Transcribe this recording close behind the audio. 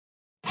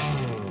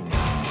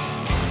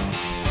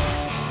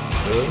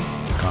The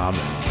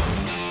Comment.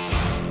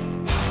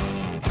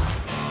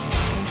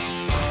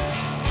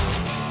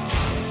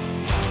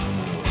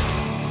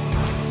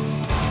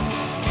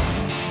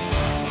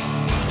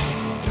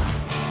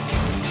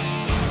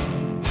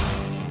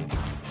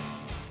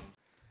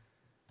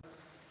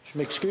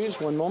 Excuse,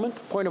 one moment.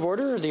 Point of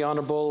order. The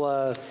Honourable,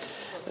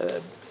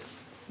 the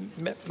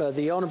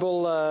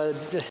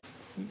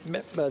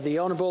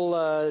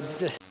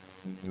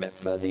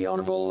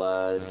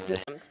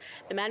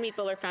Manmeet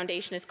Buller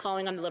Foundation is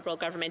calling on the Liberal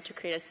government to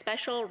create a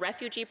special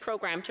refugee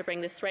program to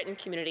bring this threatened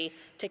community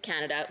to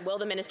Canada. Will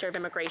the Minister of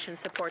Immigration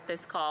support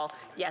this call,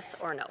 yes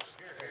or no?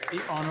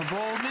 The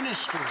Honourable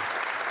Minister.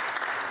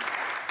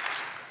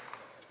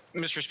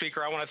 Mr.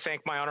 Speaker, I want to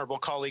thank my honourable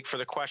colleague for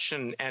the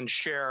question and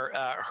share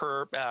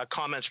her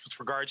comments with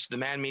regards to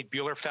the Manmeet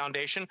Buller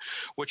Foundation,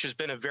 which has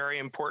been a very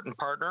important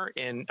partner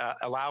in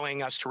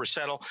allowing us to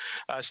resettle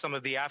some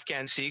of the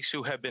Afghan Sikhs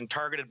who have been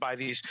targeted by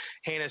these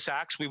heinous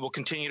acts. We will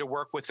continue to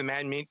work with the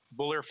Manmeet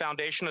Buller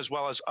Foundation as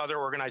well as other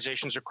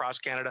organizations across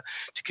Canada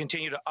to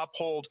continue to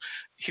uphold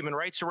human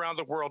rights around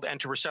the world and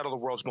to resettle the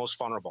world's most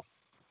vulnerable.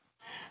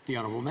 The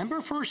Honourable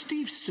Member for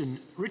Steveston,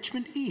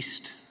 Richmond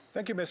East.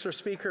 Thank you, Mr.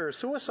 Speaker.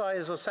 Suicide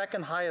is the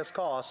second highest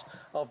cause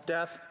of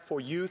death for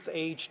youth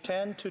aged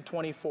 10 to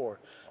 24,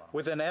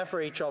 with an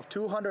average of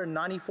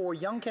 294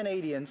 young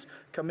Canadians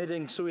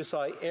committing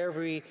suicide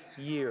every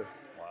year.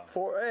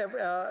 For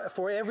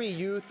every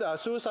youth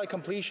suicide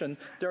completion,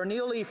 there are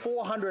nearly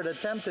 400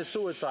 attempted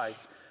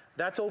suicides.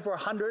 That's over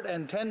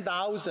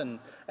 110,000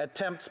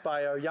 attempts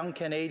by our young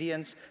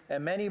Canadians,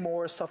 and many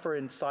more suffer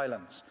in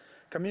silence.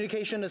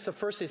 Communication is the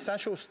first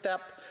essential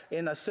step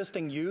in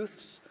assisting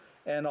youths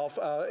and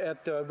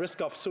at the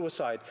risk of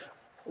suicide.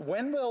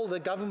 When will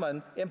the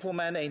government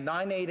implement a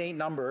 988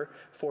 number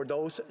for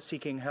those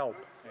seeking help?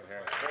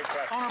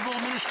 Honourable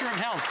Minister of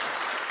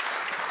Health.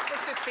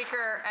 Mr.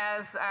 Speaker,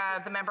 as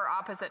the member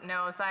opposite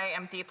knows, I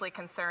am deeply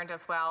concerned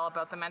as well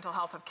about the mental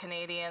health of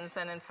Canadians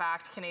and, in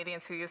fact,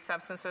 Canadians who use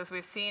substances.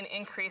 We've seen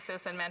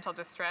increases in mental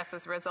distress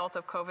as a result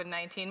of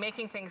COVID-19,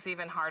 making things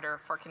even harder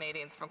for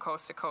Canadians from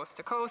coast to coast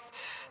to coast.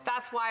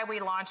 That's why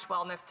we launched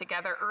Wellness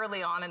Together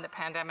early on in the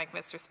pandemic,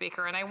 Mr.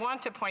 Speaker. And I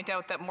want to point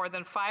out that more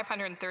than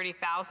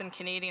 530,000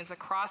 Canadians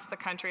across the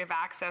country have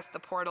accessed the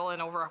portal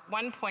and over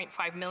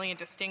 1.5 million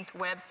distinct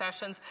web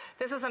sessions.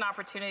 This is an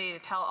opportunity to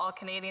tell all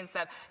Canadians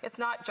that it's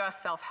not just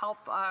self-help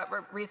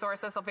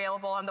resources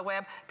available on the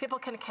web. People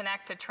can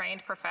connect to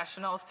trained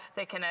professionals.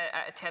 They can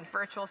attend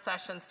virtual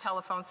sessions,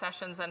 telephone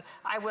sessions, and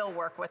I will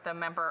work with the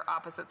member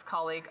opposite's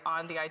colleague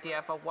on the idea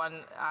of a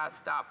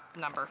one-stop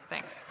number.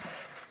 Thanks.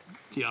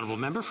 The Honourable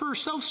Member for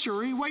South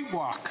Surrey, White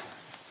Walk.